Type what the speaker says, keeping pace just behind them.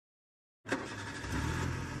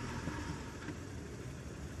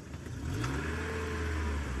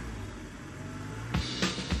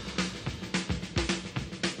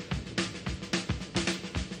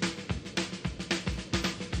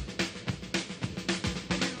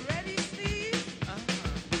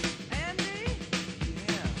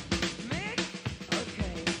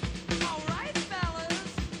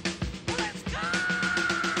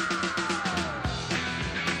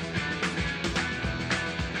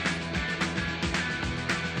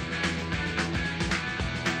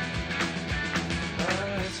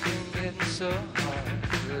so hard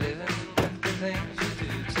living with the things you do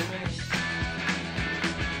to me.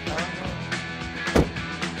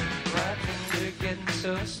 My things are getting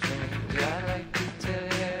so strange. I like to tell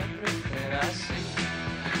you everything I see.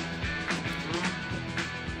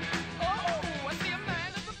 Oh, I see a man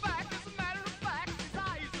at the back. As a matter of fact, his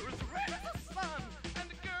eyes are as red as the sun. And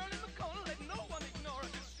the girl in the corner, let no one ignore her,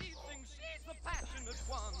 'cause she thinks she's the passionate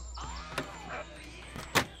one.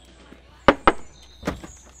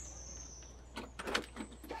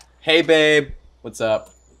 Hey babe, what's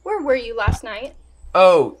up? Where were you last night?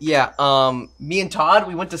 Oh yeah, me and Todd,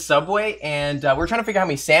 we went to Subway and we're trying to figure out how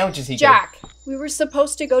many sandwiches he Jack, we were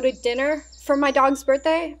supposed to go to dinner for my dog's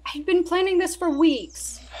birthday. I've been planning this for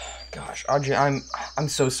weeks. Gosh, Audrey, I'm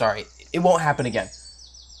so sorry. It won't happen again.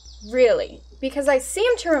 Really? Because I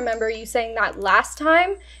seem to remember you saying that last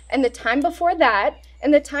time, and the time before that,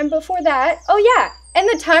 and the time before that. Oh yeah, and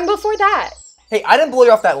the time before that. Hey, I didn't blow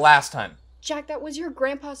you off that last time. Jack, that was your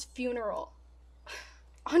grandpa's funeral.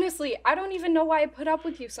 Honestly, I don't even know why I put up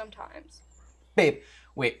with you sometimes. Babe,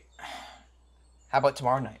 wait. How about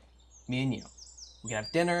tomorrow night? Me and you. We can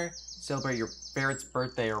have dinner, celebrate your ferret's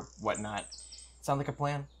birthday or whatnot. Sound like a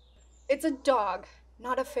plan? It's a dog,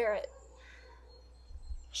 not a ferret.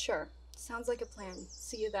 Sure, sounds like a plan.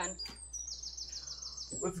 See you then.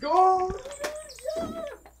 Let's go!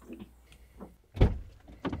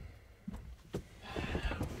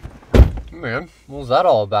 Man, what was that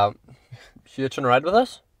all about? She hitching a ride with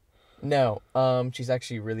us? No, she's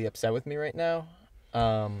actually really upset with me right now.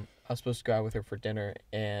 I was supposed to go out with her for dinner,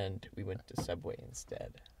 and we went to Subway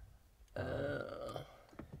instead. Yeah.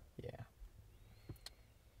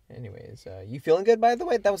 Anyways, you feeling good, by the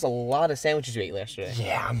way? That was a lot of sandwiches you ate yesterday.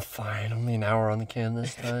 Yeah, I'm fine. Only an hour on the can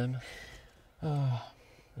this time. Yeah.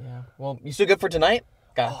 Well, you still good for tonight?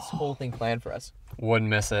 Got this whole thing planned for us. Wouldn't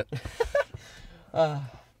miss it.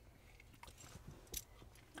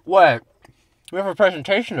 What? We have a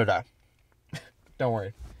presentation today. Don't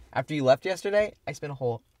worry. After you left yesterday, I spent a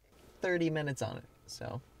whole 30 minutes on it,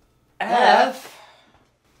 so. F?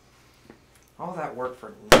 All that work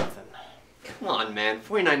for nothing. Come on, man.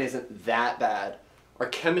 49 isn't that bad. Our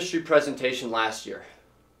chemistry presentation last year.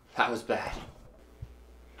 That was bad.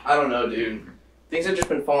 I don't know, dude. Things have just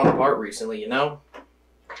been falling apart recently, you know?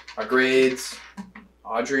 Our grades,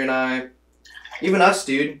 Audrey and I, even us,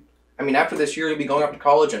 dude. I mean, after this year, you'll be going off to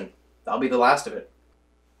college, and that'll be the last of it.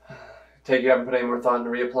 Take you haven't put any more thought into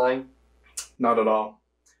reapplying? Not at all.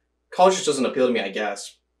 College just doesn't appeal to me, I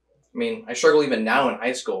guess. I mean, I struggle even now in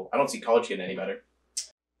high school. I don't see college getting any better.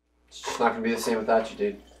 It's just not gonna be the same without you,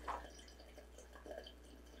 dude.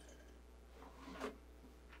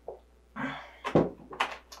 Wanna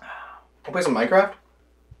play some Minecraft?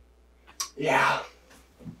 Yeah.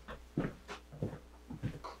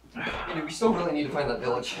 Hey, dude, we still really need to find that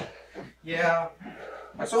village. Yeah.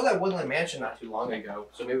 I saw that woodland mansion not too long ago,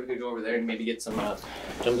 so maybe we could go over there and maybe get some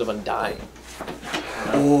gems of undying.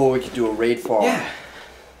 Oh, we could do a raid farm. Yeah.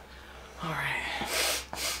 Alright.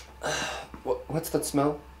 What's that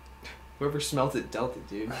smell? Whoever smelt it dealt it,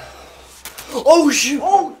 dude. Oh, shoot!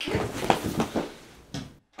 Oh,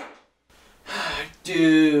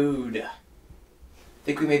 Dude.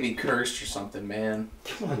 Think we may be cursed or something, man.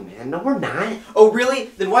 come on, man. No, we're not. Oh, really?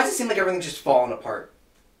 Then why does it seem like everything's just falling apart?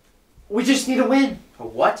 We just need a win. A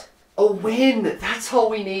what? A win. That's all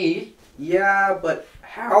we need. Yeah, but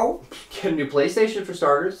how? Get a new PlayStation for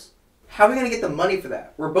starters. How are we gonna get the money for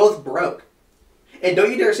that? We're both broke. And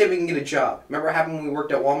don't you dare say we can get a job. Remember what happened when we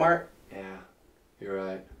worked at Walmart? Yeah, you're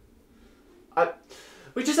right.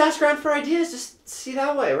 We just ask around for ideas, just see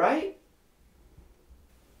that way, right?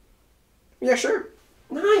 Yeah, sure.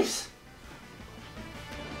 Nice.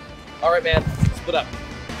 Alright, man. Split up.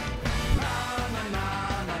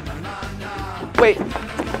 Wait,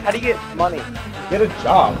 how do you get money? Get a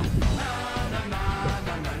job.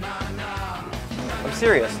 I'm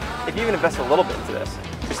serious. If you even invest a little bit into this,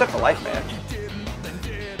 you're set for life, man.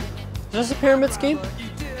 Is this a pyramid scheme?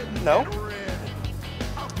 No.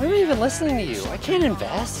 I'm not even listening to you. I can't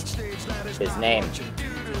invest. His name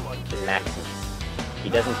is Maximus. He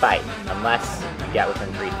doesn't bite unless you get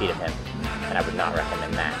within 3 feet of him, and I would not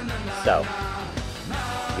recommend that. So,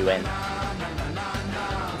 you in?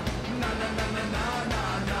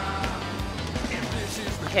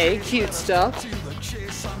 Hey, cute stuff.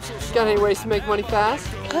 Got any ways to make money fast?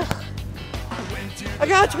 I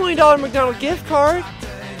got a $20 McDonald's gift card.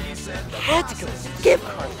 Had to go gift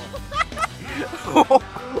card.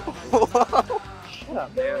 Shut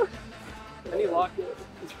up, man. Any luck?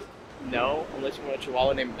 No, unless you want a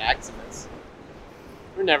chihuahua named Maximus.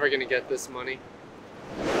 We're never gonna get this money.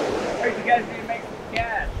 Heard you guys need to make some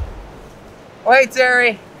cash. Oh, hey,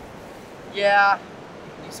 Terry. Yeah,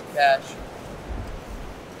 need some cash.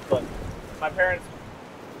 Look, my parents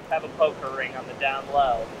have a poker ring on the down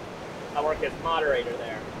low. I work as moderator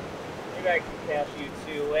there. Maybe I can cash you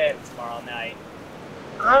 2 in tomorrow night.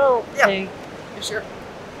 I don't Yeah. think. Yeah, sure.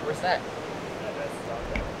 Where's that? Yeah, that's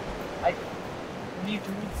okay. What are you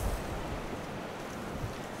doing?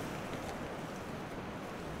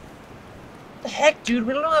 The heck, dude?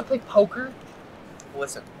 We don't know how to play poker.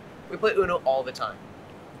 Listen, we play Uno all the time.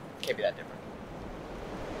 Can't be that different.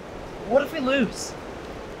 What if we lose?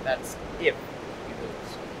 That's if we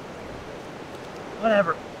lose.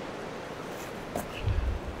 Whatever.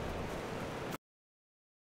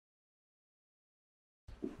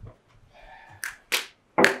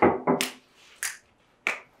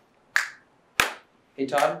 Hey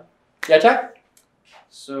Todd. Yeah, Jack?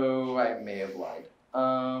 So I may have lied.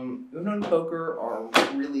 Uno and poker are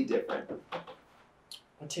really different.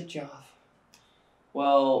 What tipped you off?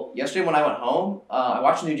 Well, yesterday when I went home, I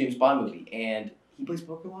watched a new James Bond movie, and he plays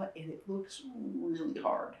poker a lot, and it looks really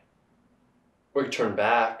hard. We can turn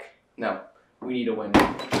back. No, we need to win.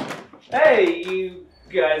 Hey, you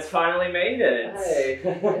guys finally made it. Hey.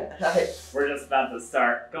 Hi. We're just about to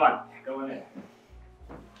start. Go on, go in.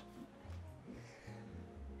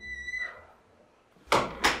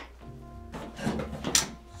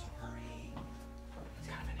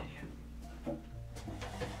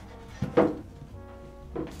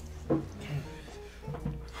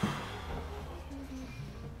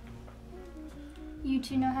 You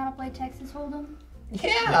two know how to play Texas Hold'em?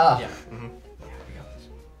 Yeah.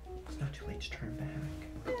 It's not too late to turn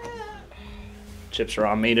back. Chips are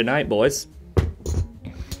on me tonight, boys.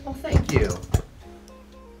 Well, thank you.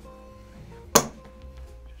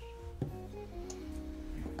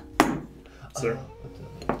 Sir.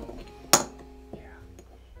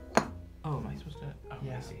 Oh, am I supposed to? Oh,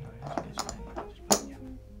 Yeah. I see.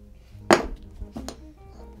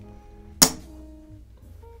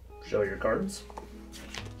 Show your cards.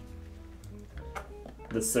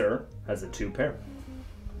 The sir has a 2 pair.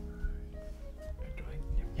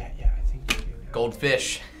 Yeah, I think you do.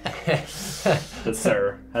 Goldfish. The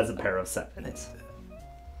sir has a pair of 7s. 1, 2,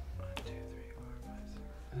 3, 4, 5, 6.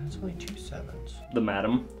 That's only 2 sevens. The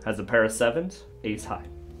madam has a pair of 7s, ace high.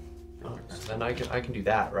 Oh, so then I can do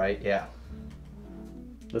that, right? Yeah.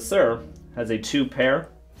 The sir has a 2 pair,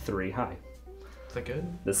 3 high. Is that good?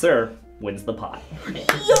 The sir wins the pot.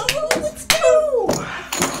 Let's go!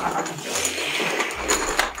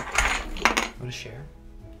 Want to share?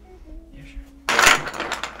 Yeah, sure.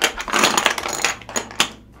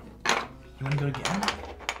 You want to go again?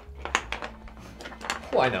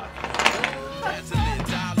 Why not? Dazzling,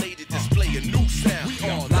 dilated display a new sound. We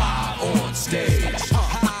are live on stage.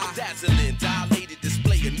 Dazzling, dilated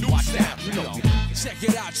display a new sound. Check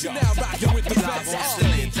it out, you're now rocking with the best.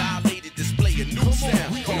 Dazzling, dilated display a new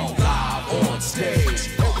sound. We are live on stage.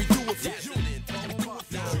 We do it for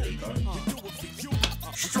you.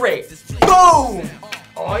 Straight. Boom!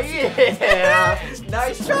 Oh yeah!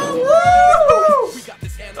 Nice job! Woo!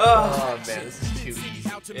 Oh man, this is too easy.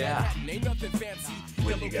 Yeah.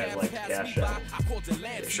 Would you guys like to cash out?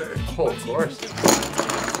 Yeah, sure. Oh, of course.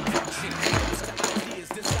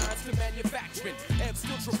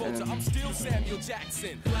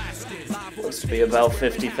 Supposed to be about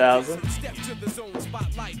 50,000.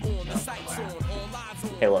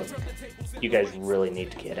 Hey, look, you guys really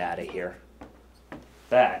need to get out of here.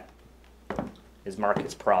 That is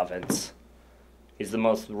Marcus Province. He's the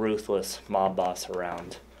most ruthless mob boss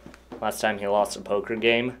around. Last time he lost a poker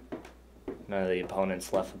game, none of the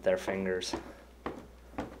opponents left with their fingers.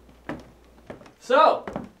 So,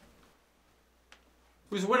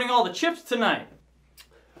 who's winning all the chips tonight?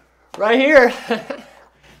 Right here.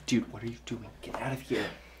 Dude, what are you doing? Get out of here.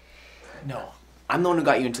 No, I'm the one who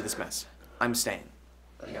got you into this mess. I'm staying.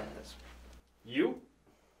 I got this. You?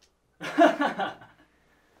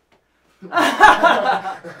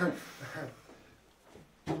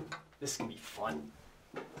 This can be fun.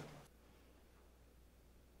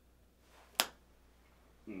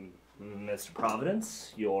 Mr.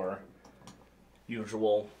 Providence, your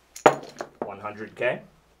usual 100K.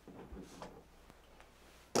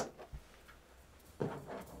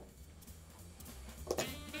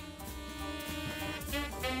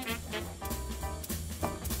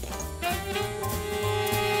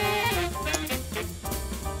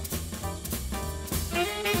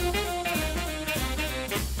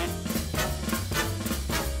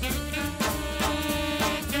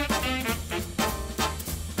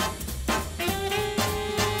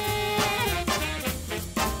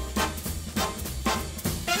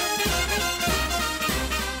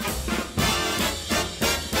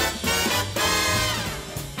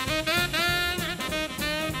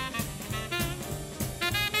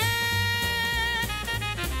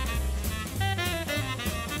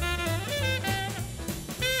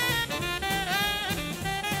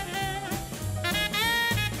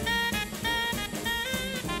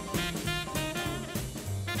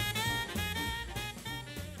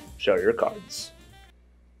 Show your cards.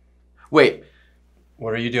 Wait,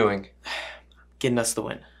 what are you doing? Getting us the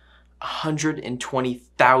win.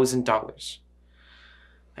 $120,000.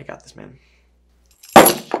 I got this, man.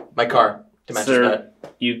 My car to match Sir,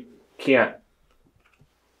 that. you can't.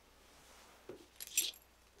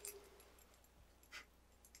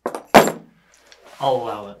 I'll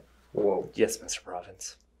allow it. Whoa. Yes, Mr.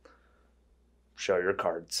 Province. Show your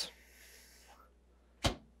cards.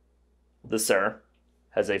 The sir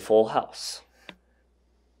has a full house.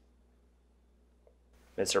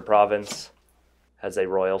 Mr. Province has a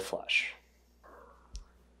royal flush.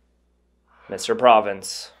 Mr.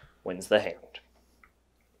 Province wins the hand.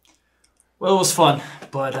 Well, it was fun,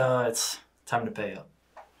 but it's time to pay up.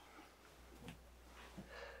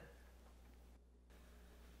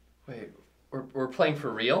 Wait, we're playing for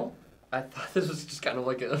real? I thought this was just kind of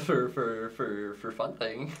like a for fun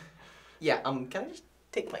thing. Yeah, can I just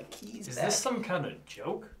take my keys Is back? this some kind of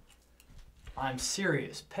joke? I'm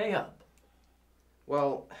serious. Pay up.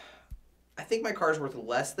 Well, I think my car's worth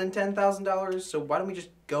less than $10,000, so why don't we just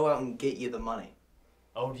go out and get you the money?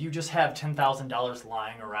 Oh, do you just have $10,000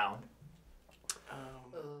 lying around?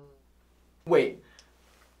 Wait.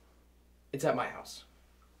 It's at my house.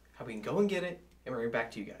 How we can go and get it and bring it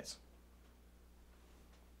back to you guys.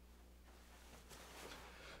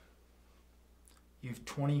 You've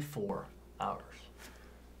 24 hours.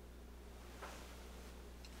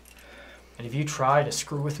 And if you try to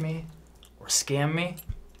screw with me or scam me,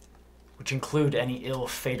 which include any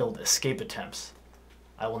ill-fated escape attempts,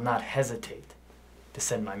 I will not hesitate to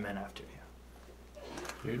send my men after you.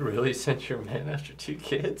 You'd really sent your men after 2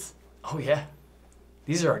 kids? Oh yeah.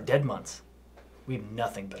 These are our dead months. We have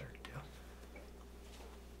nothing better to do.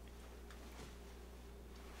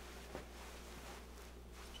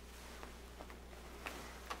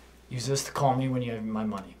 Use this to call me when you have my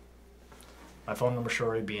money. My phone number should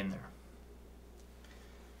already be in there.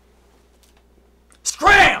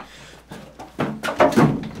 Scram!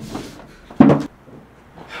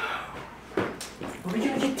 Where are you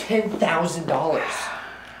gonna get $10,000?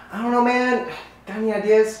 I don't know, man. Got any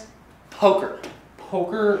ideas? Poker.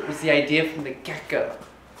 Poker was the idea from the get-go.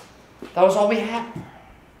 That was all we had.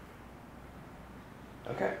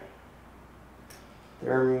 Okay.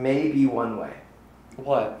 There may be one way.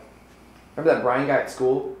 What? Remember that Brian guy at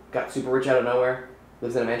school? Got super rich out of nowhere?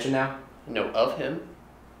 Lives in a mansion now? I know of him.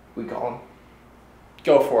 We call him.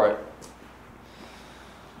 Go for it.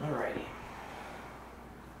 Alrighty.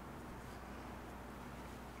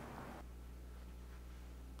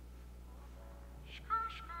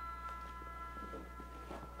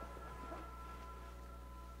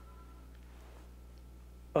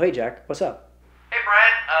 Oh, hey, Jack. What's up? Hey,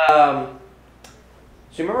 Brent.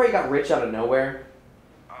 So remember you got rich out of nowhere?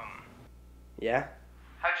 Yeah?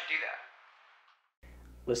 How'd you do that?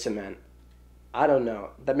 Listen, man. I don't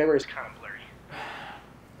know. That memory is kind of blurry.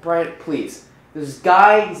 Brian, please. There's this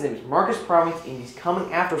guy, his name is Marcus Province, and he's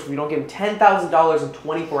coming after us if we don't give him $10,000 in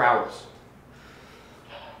 24 hours.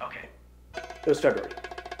 Okay. It was February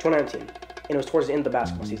 2019, and it was towards the end of the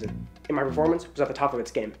basketball season, and my performance was at the top of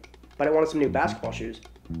its game. But I wanted some new basketball shoes,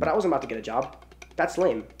 but I wasn't about to get a job. That's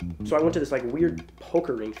lame. So I went to this like weird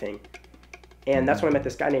poker ring thing, and that's when I met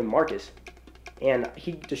this guy named Marcus, and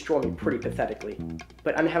he destroyed me pretty pathetically.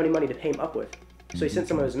 But I didn't have any money to pay him up with, so he sent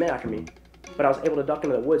some of his men after me, but I was able to duck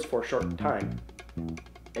into the woods for a short time,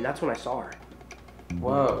 and that's when I saw her.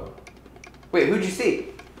 Whoa. Wait, who'd you see?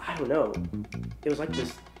 I don't know. It was like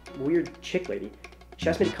this weird chick lady. She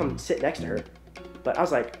asked me to come sit next to her, but I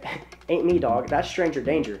was like, ain't me, dog. That's stranger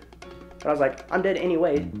danger. But I was like, I'm dead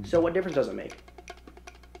anyway, so what difference does it make?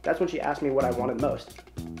 That's when she asked me what I wanted most,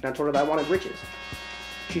 and I told her that I wanted riches.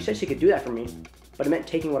 She said she could do that for me, but it meant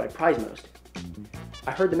taking what I prize most.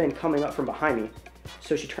 I heard the men coming up from behind me,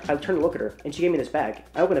 so I turned to look at her, and she gave me this bag.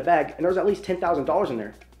 I opened the bag, and there was at least $10,000 in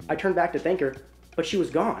there. I turned back to thank her, but she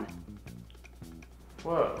was gone.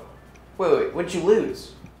 Whoa. Wait, what'd you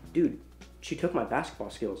lose? Dude, she took my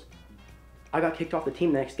basketball skills. I got kicked off the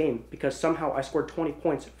team the next game because somehow I scored 20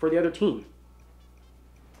 points for the other team.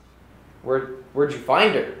 Where'd you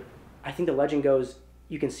find her? I think the legend goes,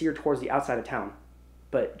 you can see her towards the outside of town.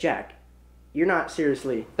 But Jack, you're not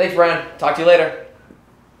seriously... Thanks, Brian. Talk to you later.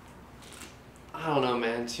 I don't know,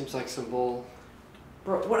 man. Seems like some bull.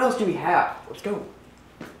 Bro, what else do we have? Let's go.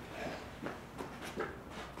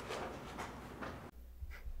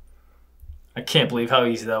 I can't believe how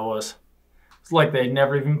easy that was. It's like they'd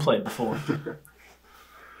never even played before.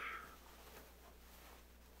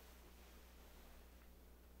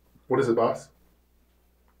 What is it, boss?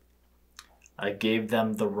 I gave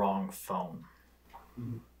them the wrong phone.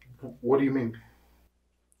 What do you mean?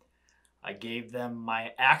 I gave them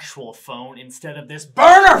my actual phone instead of this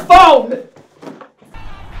burner phone!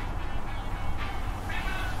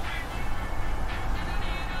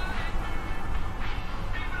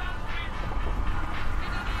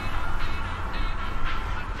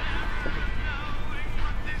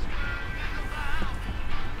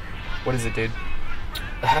 What is it, dude?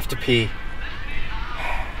 I have to pee.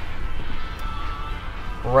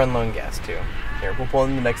 We'll run low on gas, too. Here, we'll pull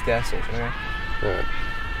in the next gas station, okay? Alright.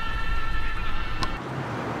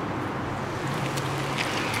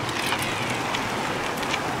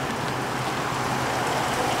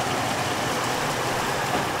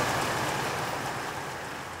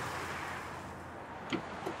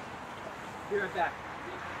 Be right back.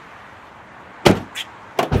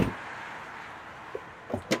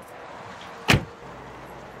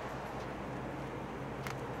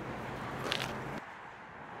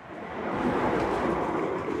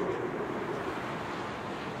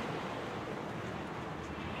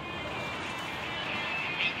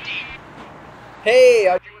 Hey,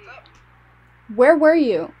 Audrey, what's up? Where were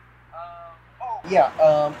you?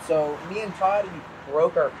 Yeah, so me and Todd, we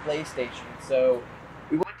broke our PlayStation, so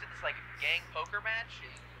we went to this, like, gang poker match,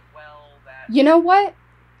 and, well, that... You know what?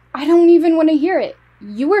 I don't even want to hear it.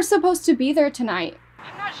 You were supposed to be there tonight.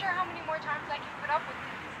 I'm not sure how many more times I can put up with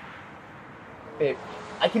this. Babe,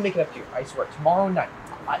 I can make it up to you, I swear, tomorrow night.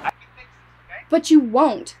 I can fix this, okay? But you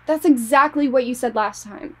won't. That's exactly what you said last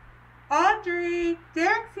time. Audrey,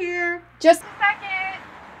 Derek's here. Just a second.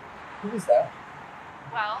 Who was that?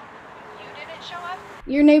 Well, you didn't show up.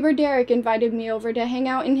 your neighbor Derek invited me over to hang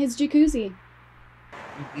out in his jacuzzi.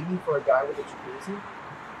 You leave me for a guy with a jacuzzi?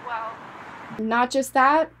 Well, Not just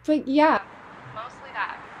that, but yeah. mostly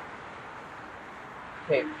that.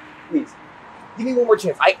 Okay, please, give me one more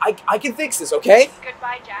chance. I can fix this, okay?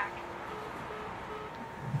 Goodbye, Jack.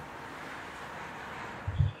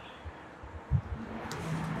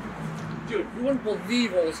 Dude, you wouldn't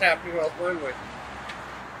believe what was happening while I was playing with.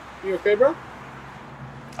 You okay, bro?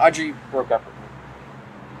 Audrey broke up with me.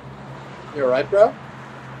 You alright, bro?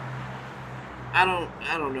 I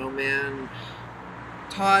don't know, man.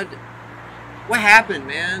 Todd, what happened,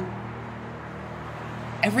 man?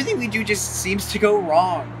 Everything we do just seems to go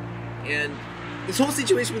wrong. And this whole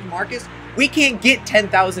situation with Marcus, we can't get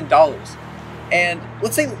 $10,000. And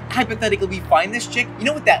let's say hypothetically we find this chick, you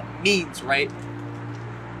know what that means, right?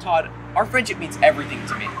 Todd, our friendship means everything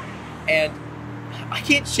to me. And I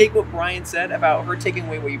can't shake what Brian said about her taking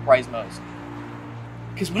away what you prize most.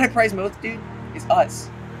 Because what I prize most, dude, is us.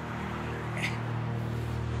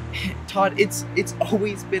 Todd, it's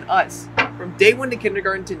always been us. From day one to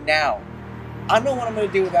kindergarten to now. I don't know what I'm going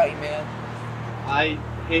to do without you, man. I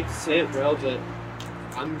hate to say it, bro, but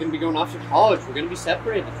I'm going to be going off to college. We're going to be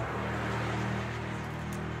separated.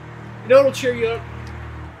 You know what'll cheer you up?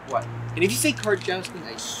 What? And if you say card jousting,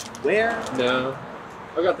 I swear... No.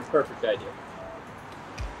 I got the perfect idea.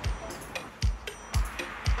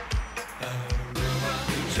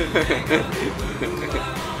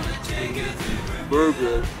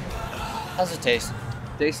 Burger. How's it taste?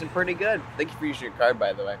 Tasting pretty good. Thank you for using your card,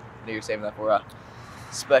 by the way. I knew you were saving that for a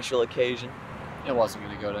special occasion. It wasn't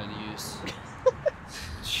gonna go to any use.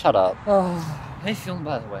 Shut up. Oh, how you feeling,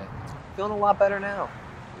 by the way? Feeling a lot better now.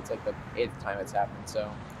 It's like the 8th time it's happened,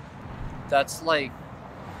 so... That's like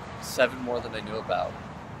 7 more than I knew about.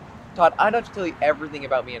 Todd, I don't have to tell you everything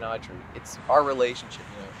about me and Audrey. It's our relationship,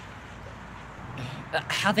 you know.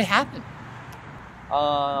 How'd they happen?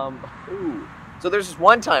 So there's this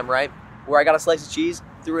one time, right, where I got a slice of cheese,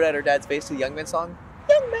 threw it at her dad's face to the Young Man song.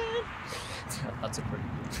 Young Man! That's a pretty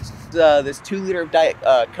This 2-liter of Diet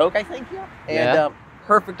Coke, I think, and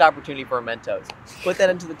perfect opportunity for a Mentos. Put that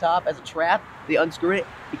into the top as a trap, they unscrewed it,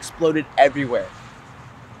 exploded everywhere.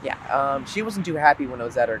 Yeah, she wasn't too happy when I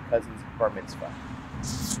was at her cousin's bar mitzvah.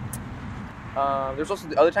 There's also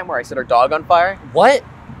the other time where I set her dog on fire. What?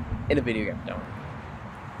 In a video game, don't worry.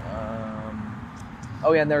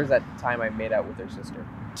 Oh yeah, and there was that time I made out with her sister.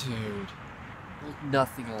 Dude, look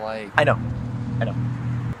nothing alike. I know.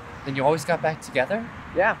 Then you always got back together?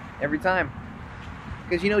 Yeah, every time.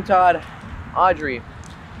 Because you know, Todd, Audrey,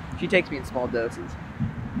 she takes me in small doses.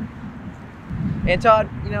 And Todd,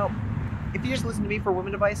 you know, if you just listen to me for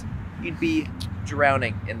women advice, you'd be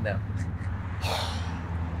drowning in them.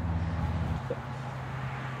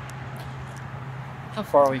 How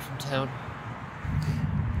far are we from town?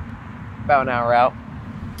 About an hour out.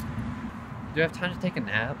 Do you have time to take a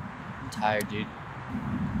nap? I'm tired, dude.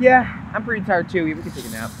 Yeah, I'm pretty tired too. We can take a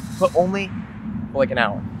nap. But only for like an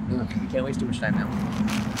hour. We can't waste too much time now.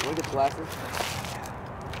 Can we get the glasses?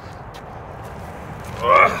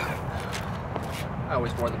 I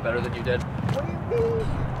always wore them better than you did. What do you mean?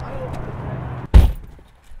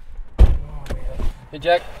 Hey,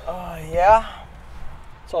 Jack. Yeah?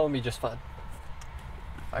 It's all gonna be just fine.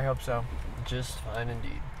 I hope so. Just fine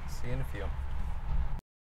indeed. See you in a few.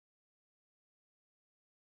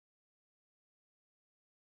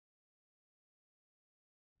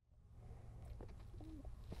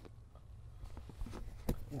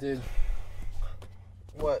 Dude.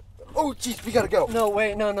 What? Oh, jeez, we gotta go. No,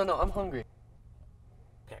 wait, no, I'm hungry.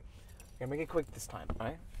 Okay, we're gonna make it quick this time,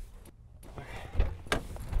 alright?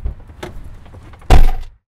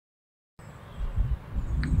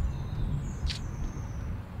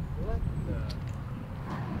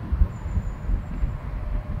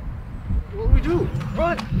 What do we do?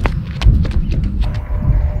 Run!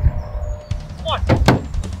 What?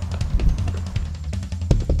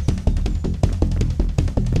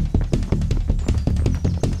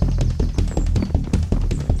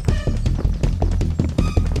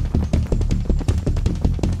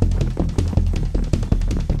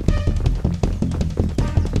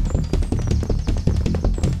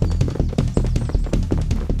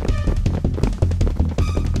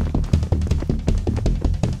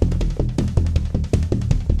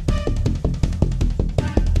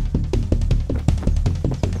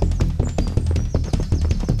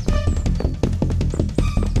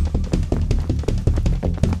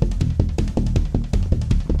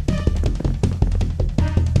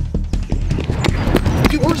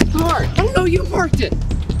 Dude, where's the car? Oh no, you parked it!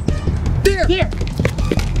 There! There!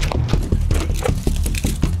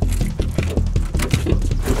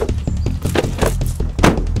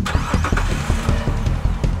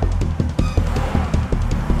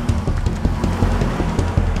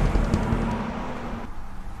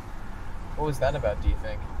 What was that about, do you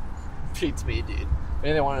think? Beats me, dude.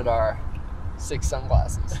 Maybe they wanted our 6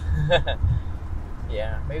 sunglasses.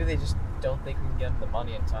 Yeah, maybe they just don't think we can get them the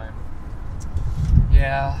money in time.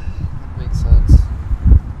 Yeah, that makes sense.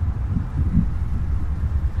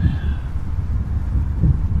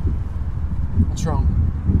 What's wrong?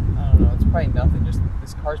 I don't know, it's probably nothing, just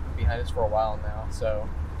this car's been behind us for a while now, so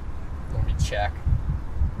let me check.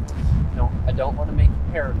 No, I don't want to make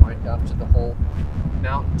you paranoid after the whole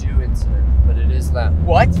Mountain Dew incident, but it is that.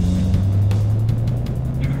 What?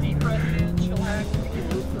 You can deep breath in, chillax, we can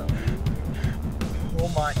move them. Oh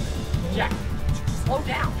my. Jack, slow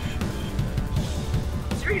down.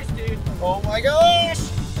 Serious, dude. Oh my gosh!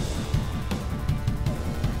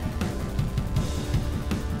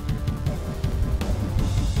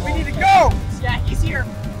 We need to go! Yeah, he's here.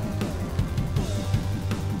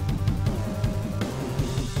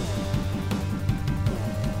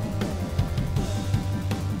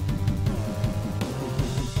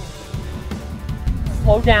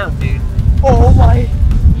 Slow down, dude. Oh my.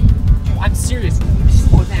 Dude, I'm serious. You need to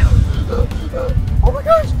slow down. Oh my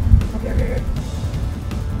gosh!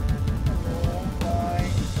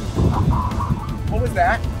 What was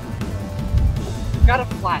that? You got a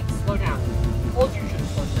flat. Slow down. I told you you should have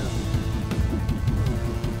slowed down.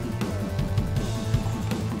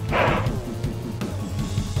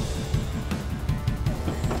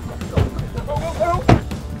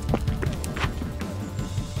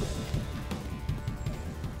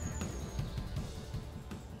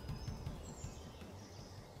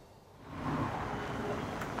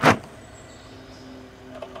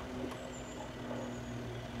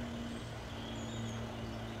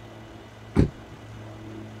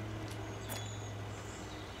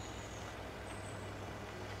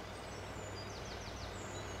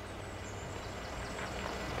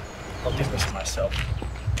 I'll do this myself.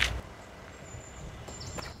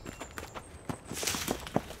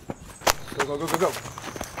 Go, go, go, go, go.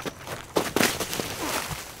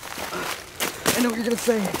 I know what you're gonna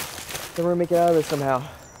say. Then we're gonna make it out of this somehow.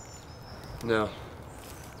 No.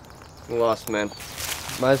 We lost, man.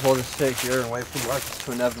 Might as well just stay here and wait for Marcus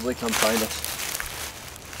to inevitably come find us.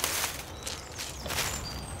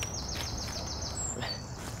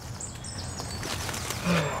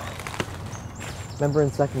 Remember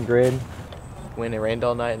in second grade when it rained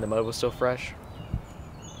all night and the mud was still fresh?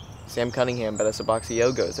 Sam Cunningham bet us a box of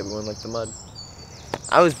Yogos that we wouldn't like the mud.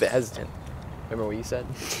 I was a bit hesitant. Remember what you said?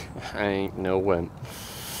 I ain't no wimp.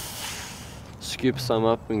 Scooped some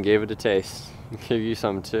up and gave it a taste. Give you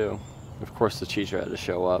some too. Of course the teacher had to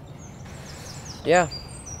show up. Yeah.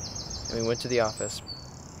 And we went to the office.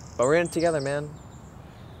 But we're in it together, man.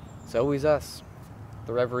 It's always us.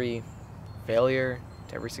 Through every failure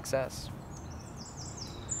to every success.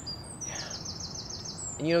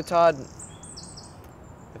 And you know, Todd,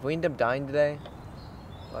 if we end up dying today,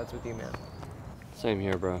 well, that's with you, man. Same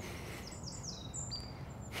here, bro.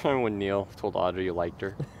 Remember when Neil told Audrey you liked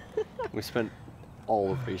her? We spent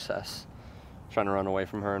all of recess trying to run away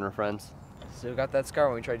from her and her friends. Still got that scar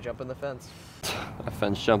when we tried to jump on the fence. That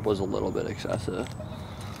fence jump was a little bit excessive.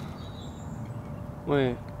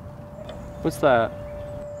 Wait, what's that?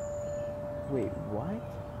 Wait, what?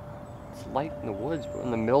 It's light in the woods, bro.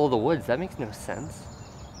 In the middle of the woods. That makes no sense.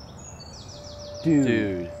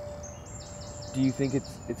 Dude. Do you think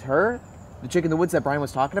it's her? The chick in the woods that Brian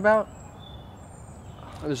was talking about?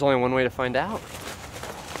 There's only one way to find out.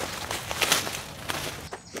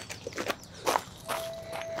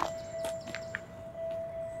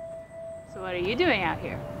 So what are you doing out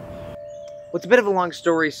here? Well, it's a bit of a long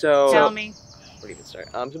story, so... Tell me. Where do you even start?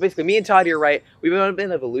 So basically, me and Todd here, right? We've been on a bit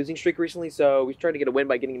of a losing streak recently, so we tried to get a win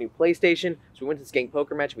by getting a new PlayStation. So we went to this gang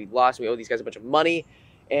poker match, and we lost, and we owe these guys a bunch of money.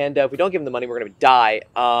 And if we don't give them the money, we're going to die.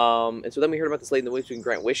 And so then we heard about this lady in the woods who can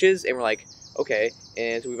grant wishes, and we're like, okay.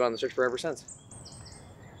 And so we've been on the search for ever since.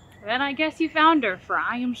 Then I guess you found her, for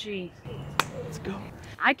I am she. Let's go.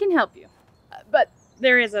 I can help you. But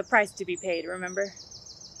there is a price to be paid, remember?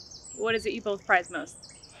 What is it you both prize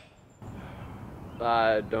most?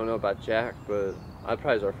 I don't know about Jack, but I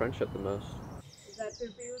prize our friendship the most. Is that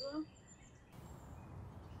true for you as well?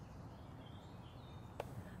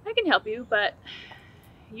 I can help you, but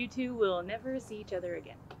you two will never see each other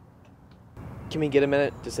again. Can we get a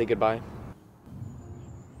minute to say goodbye?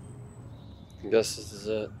 I guess this is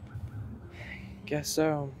it. Guess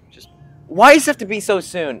so. Just why does it have to be so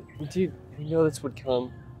soon? Dude, I know this would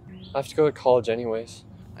come. I have to go to college anyways.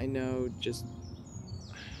 I know, just...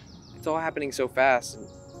 It's all happening so fast. And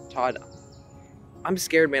Todd, I'm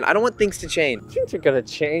scared, man. I don't want things to change. Things are gonna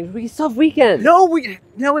change. We still have weekends. No,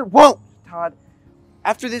 it won't, Todd.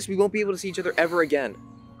 After this, we won't be able to see each other ever again.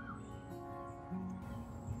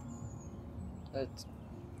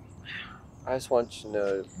 I just want you to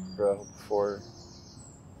know, bro, before,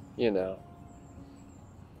 you know,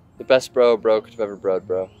 the best bro could have ever broed,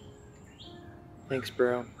 bro. Thanks,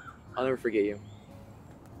 bro. I'll never forget you.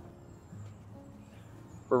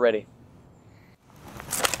 We're ready.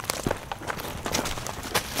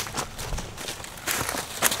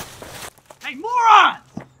 Hey, morons!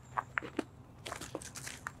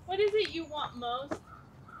 What is it you want most?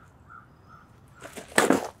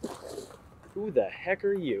 Who the heck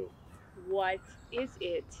are you? What is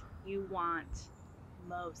it you want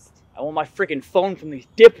most? I want my freaking phone from these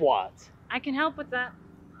dipwads. I can help with that.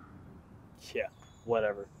 Yeah,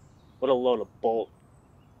 whatever. What a load of bull.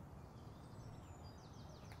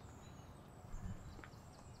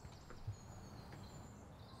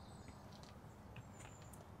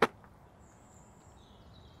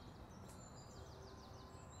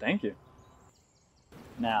 Thank you.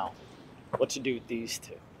 Now, what you do with these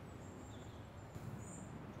two?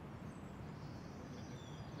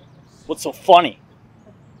 What's so funny?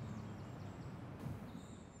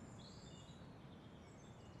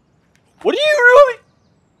 What are you really?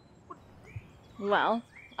 Well,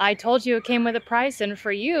 I told you it came with a price, and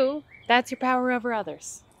for you, that's your power over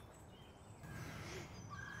others.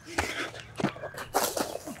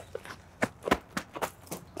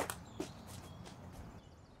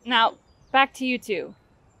 Now, back to you two.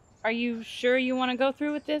 Are you sure you want to go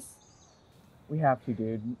through with this? We have to,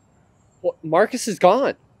 dude. What? Marcus is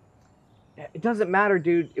gone. It doesn't matter,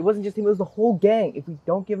 dude. It wasn't just him, it was the whole gang. If we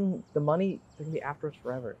don't give him the money, they're gonna be after us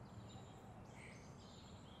forever.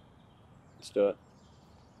 Let's do it.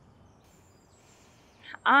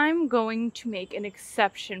 I'm going to make an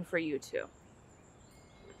exception for you two.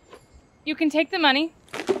 You can take the money.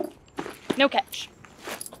 No catch.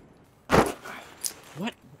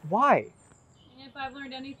 What? Why? If I've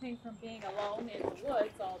learned anything from being alone in the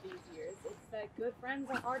woods all these years, it's that good friends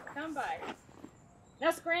are hard to come by. Now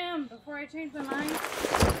scram before I change my mind.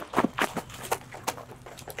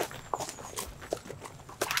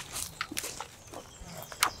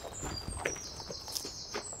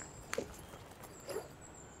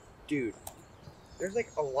 Dude, there's like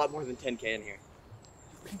a lot more than 10K in here.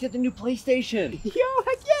 We can get the new PlayStation. Yo,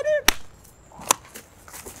 I get it.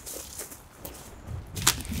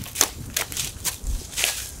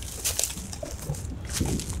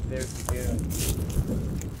 There's the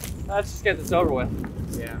dude. Let's just get this over with.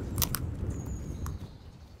 Yeah.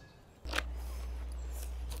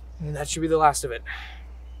 And that should be the last of it.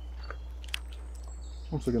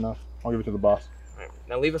 Looks like enough. I'll give it to the boss. All right,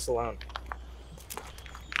 now leave us alone.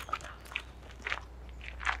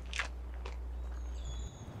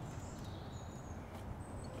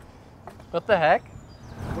 What the heck?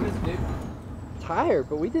 What is it, dude? Tired,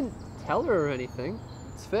 but we didn't tell her or anything.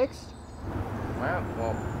 It's fixed. Wow,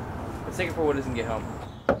 well, let's take it for what it is and get home.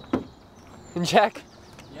 And Jack?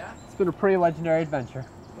 Yeah? It's been a pretty legendary adventure.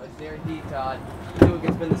 Legendary indeed, Todd. You know we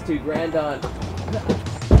can spend this $2,000 on.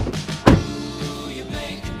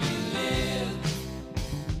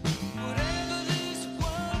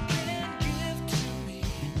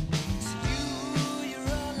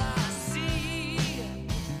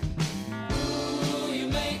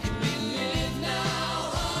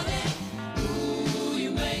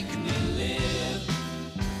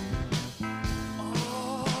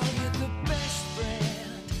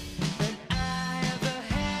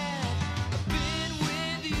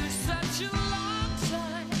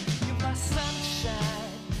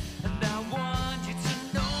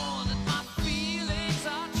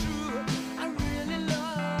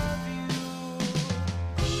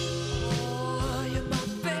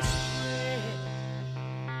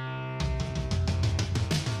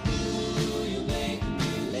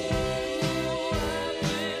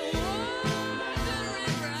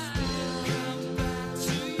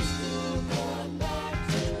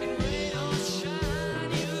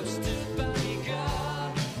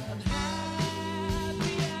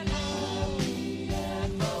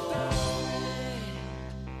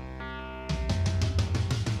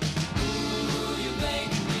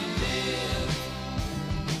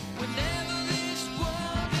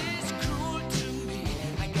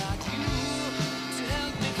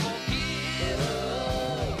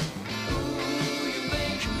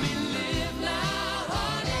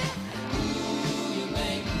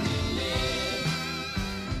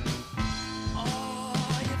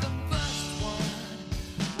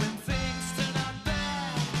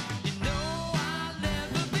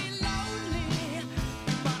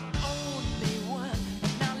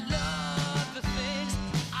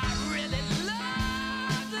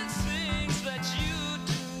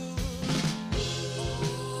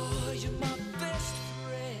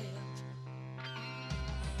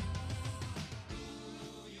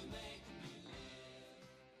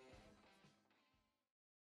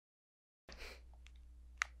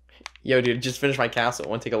 Yo, dude, just finished my castle.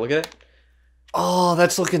 Want to take a look at it? Oh,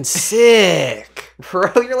 that's looking sick.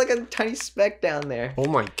 Bro, you're like a tiny speck down there. Oh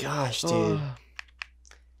my gosh, dude.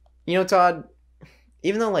 You know, Todd,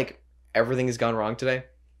 even though, like, everything has gone wrong today,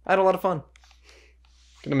 I had a lot of fun.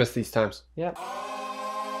 Gonna miss these times. Yeah.